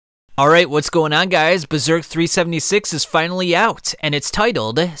Alright, what's going on, guys? Berserk 376 is finally out, and it's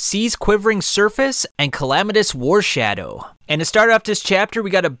titled Sea's Quivering Surface and Calamitous War Shadow. And to start off this chapter, we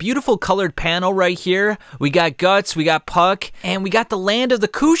got a beautiful colored panel right here. We got Guts, we got Puck, and we got the land of the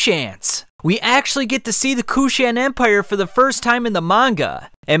Kushans. We actually get to see the Kushan Empire for the first time in the manga.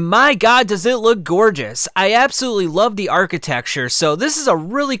 And my god, does it look gorgeous. I absolutely love the architecture, so this is a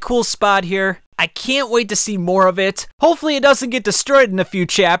really cool spot here. I can't wait to see more of it. Hopefully it doesn't get destroyed in a few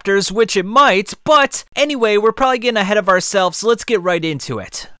chapters, which it might, but anyway, we're probably getting ahead of ourselves, so let's get right into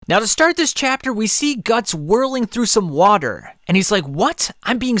it. Now to start this chapter, we see Guts whirling through some water, and he's like, what?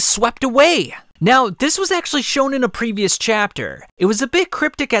 I'm being swept away. Now, this was actually shown in a previous chapter. It was a bit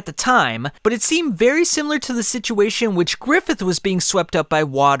cryptic at the time, but it seemed very similar to the situation in which Griffith was being swept up by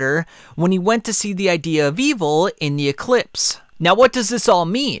water when he went to see the idea of evil in the eclipse. Now, what does this all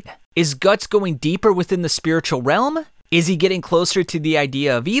mean? Is Guts going deeper within the spiritual realm? Is he getting closer to the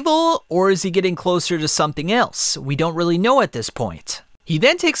idea of evil, or is he getting closer to something else? We don't really know at this point. He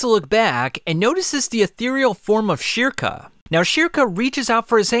then takes a look back and notices the ethereal form of Shirka. Now Shirka reaches out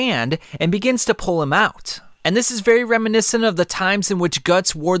for his hand and begins to pull him out. And this is very reminiscent of the times in which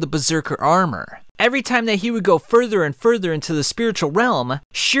Guts wore the Berserker armor. Every time that he would go further and further into the spiritual realm,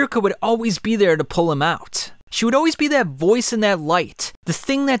 Shirka would always be there to pull him out. She would always be that voice and that light, the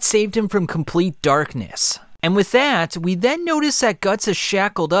thing that saved him from complete darkness. And with that, we then notice that Guts is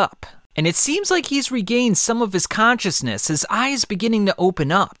shackled up. And it seems like he's regained some of his consciousness, his eyes beginning to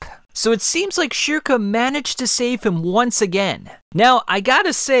open up. So it seems like Shirka managed to save him once again. Now, I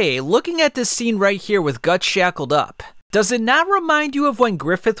gotta say, looking at this scene right here with Guts shackled up, does it not remind you of when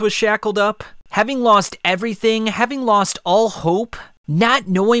Griffith was shackled up? Having lost everything, having lost all hope, not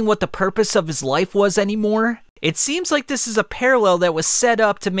knowing what the purpose of his life was anymore? It seems like this is a parallel that was set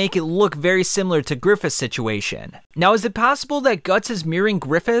up to make it look very similar to Griffith's situation. Now, is it possible that Guts is mirroring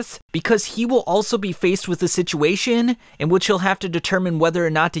Griffith because he will also be faced with a situation in which he'll have to determine whether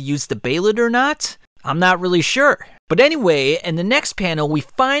or not to use the Bailet or not? I'm not really sure. But anyway, in the next panel, we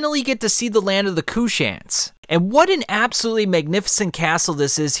finally get to see the land of the Kushans. And what an absolutely magnificent castle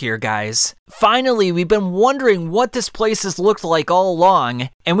this is here, guys. Finally, we've been wondering what this place has looked like all along,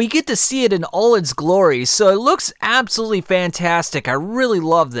 and we get to see it in all its glory, so it looks absolutely fantastic. I really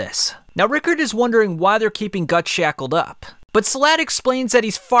love this. Now, Rickert is wondering why they're keeping Guts shackled up, but Salat explains that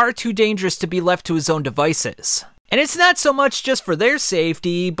he's far too dangerous to be left to his own devices. And it's not so much just for their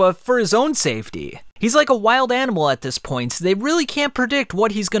safety, but for his own safety. He's like a wild animal at this point, so they really can't predict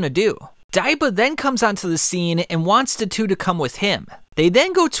what he's gonna do. Daiba then comes onto the scene and wants the two to come with him. They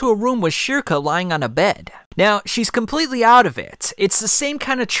then go to a room with Shirka lying on a bed. Now, she's completely out of it. It's the same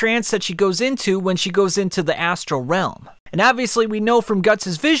kind of trance that she goes into when she goes into the astral realm. And obviously we know from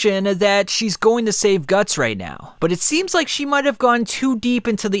Guts' vision that she's going to save Guts right now. But it seems like she might have gone too deep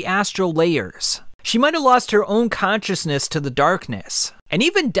into the astral layers. She might have lost her own consciousness to the darkness. And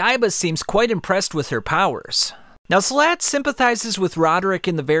even Daiba seems quite impressed with her powers. Now, Salat sympathizes with Roderick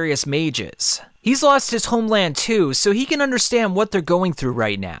and the various mages. He's lost his homeland too, so he can understand what they're going through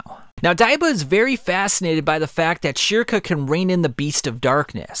right now. Now, Daiba is very fascinated by the fact that Shirka can rein in the Beast of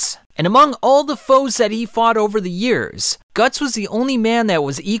Darkness. And among all the foes that he fought over the years, Guts was the only man that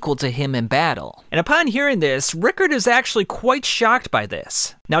was equal to him in battle. And upon hearing this, Rickert is actually quite shocked by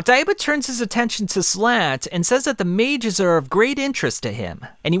this. Now, Daiba turns his attention to Salat and says that the mages are of great interest to him,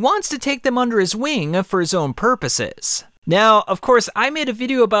 and he wants to take them under his wing for his own purposes. Now, of course, I made a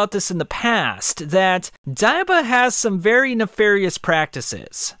video about this in the past, that Daiba has some very nefarious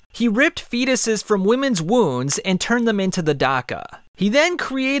practices. He ripped fetuses from women's wounds and turned them into the Daka. He then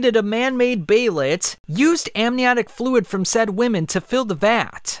created a man-made Bailet, used amniotic fluid from said women to fill the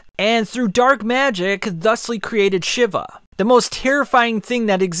vat, and through dark magic, thusly created Shiva, the most terrifying thing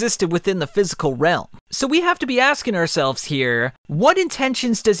that existed within the physical realm. So we have to be asking ourselves here, what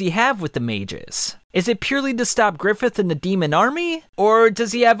intentions does he have with the mages? Is it purely to stop Griffith and the demon army? Or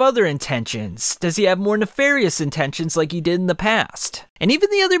does he have other intentions? Does he have more nefarious intentions like he did in the past? And even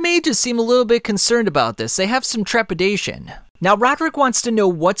the other mages seem a little bit concerned about this. They have some trepidation. Now, Roderick wants to know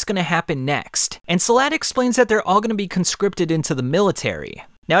what's going to happen next, and Salat explains that they're all going to be conscripted into the military.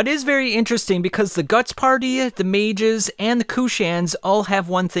 Now, it is very interesting because the Guts Party, the mages, and the Kushans all have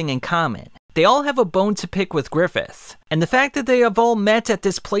one thing in common. They all have a bone to pick with Griffith, and the fact that they have all met at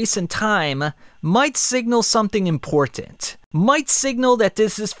this place and time might signal something important. Might signal that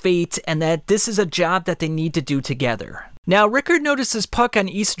this is fate and that this is a job that they need to do together. Now, Rickert notices Puck on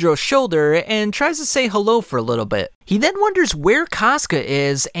Ishijo's shoulder and tries to say hello for a little bit. He then wonders where Casca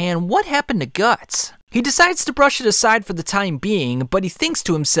is and what happened to Guts. He decides to brush it aside for the time being, but he thinks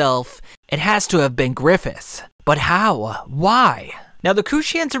to himself, it has to have been Griffith. But how? Why? Now, the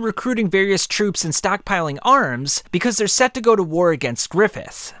Kushans are recruiting various troops and stockpiling arms because they're set to go to war against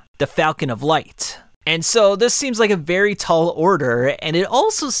Griffith, the Falcon of Light. And so this seems like a very tall order, and it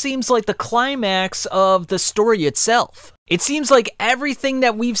also seems like the climax of the story itself. It seems like everything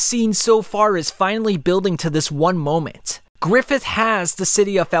that we've seen so far is finally building to this one moment. Griffith has the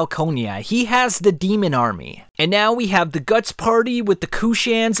city of Falconia, he has the demon army, and now we have the Guts party with the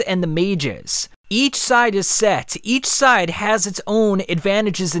Kushans and the mages. Each side is set, each side has its own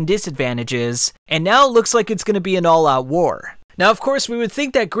advantages and disadvantages, and now it looks like it's going to be an all-out war. Now, of course, we would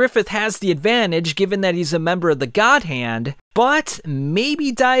think that Griffith has the advantage given that he's a member of the God Hand, but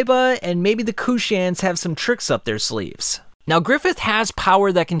maybe Daiba and maybe the Kushans have some tricks up their sleeves. Now, Griffith has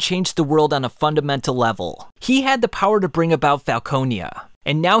power that can change the world on a fundamental level. He had the power to bring about Falconia,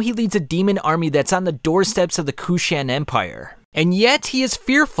 and now he leads a demon army that's on the doorsteps of the Kushan Empire. And yet, he is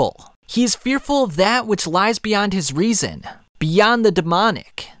fearful. He is fearful of that which lies beyond his reason, beyond the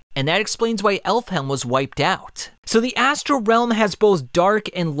demonic. And that explains why Elfhelm was wiped out. So the astral realm has both dark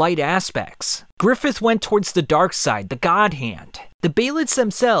and light aspects. Griffith went towards the dark side, the God Hand. The Baelids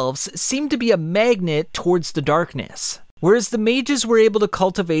themselves seem to be a magnet towards the darkness, whereas the mages were able to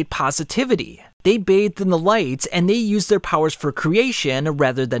cultivate positivity. They bathed in the light and they used their powers for creation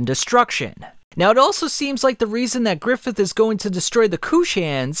rather than destruction. Now, it also seems like the reason that Griffith is going to destroy the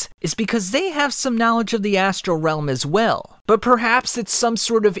Kushans is because they have some knowledge of the astral realm as well. But perhaps it's some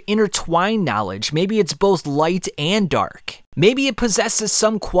sort of intertwined knowledge. Maybe it's both light and dark. Maybe it possesses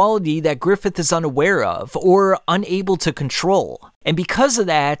some quality that Griffith is unaware of or unable to control. And because of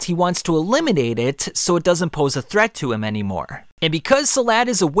that, he wants to eliminate it so it doesn't pose a threat to him anymore. And because Salat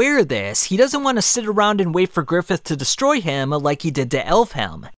is aware of this, he doesn't want to sit around and wait for Griffith to destroy him like he did to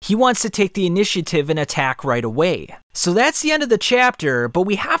Elfhelm. He wants to take the initiative and attack right away. So that's the end of the chapter, but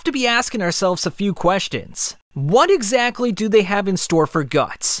we have to be asking ourselves a few questions. What exactly do they have in store for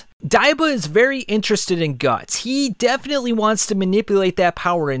Guts? Daiba is very interested in Guts. He definitely wants to manipulate that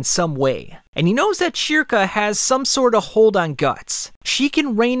power in some way. And he knows that Shirka has some sort of hold on Guts. She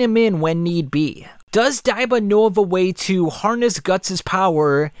can rein him in when need be. Does Daiba know of a way to harness Guts'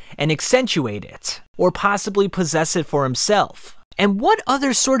 power and accentuate it? Or possibly possess it for himself? And what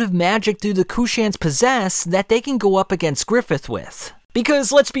other sort of magic do the Kushans possess that they can go up against Griffith with?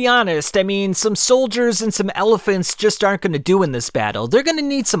 Because let's be honest, I mean, some soldiers and some elephants just aren't going to do in this battle. They're going to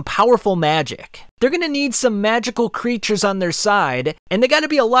need some powerful magic. They're going to need some magical creatures on their side, and they got to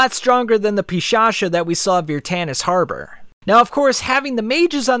be a lot stronger than the Pishasha that we saw at Virtanis Harbor. Now, of course, having the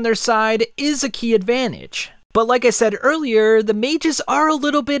mages on their side is a key advantage. But like I said earlier, the mages are a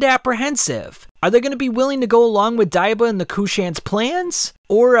little bit apprehensive. Are they going to be willing to go along with Daiba and the Kushans' plans?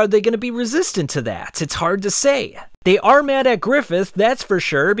 Or are they going to be resistant to that? It's hard to say. They are mad at Griffith, that's for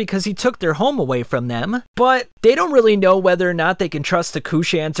sure, because he took their home away from them. But they don't really know whether or not they can trust the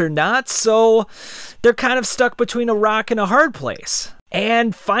Kushans or not, so they're kind of stuck between a rock and a hard place.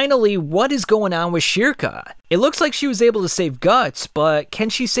 And finally, what is going on with Shirka? It looks like she was able to save Guts, but can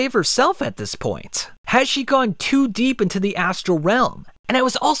she save herself at this point? Has she gone too deep into the astral realm? And I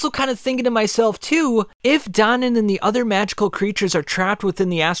was also kind of thinking to myself too, if Danan and the other magical creatures are trapped within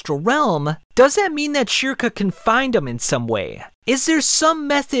the astral realm, does that mean that Shirka can find them in some way? Is there some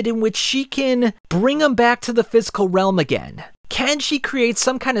method in which she can bring them back to the physical realm again? Can she create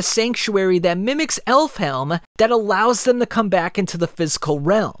some kind of sanctuary that mimics Elfhelm that allows them to come back into the physical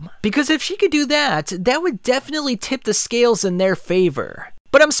realm? Because if she could do that, that would definitely tip the scales in their favor.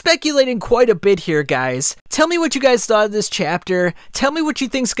 But I'm speculating quite a bit here, guys. Tell me what you guys thought of this chapter. Tell me what you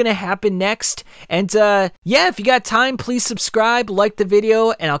think's gonna happen next. And yeah, if you got time, please subscribe, like the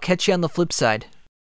video, and I'll catch you on the flip side.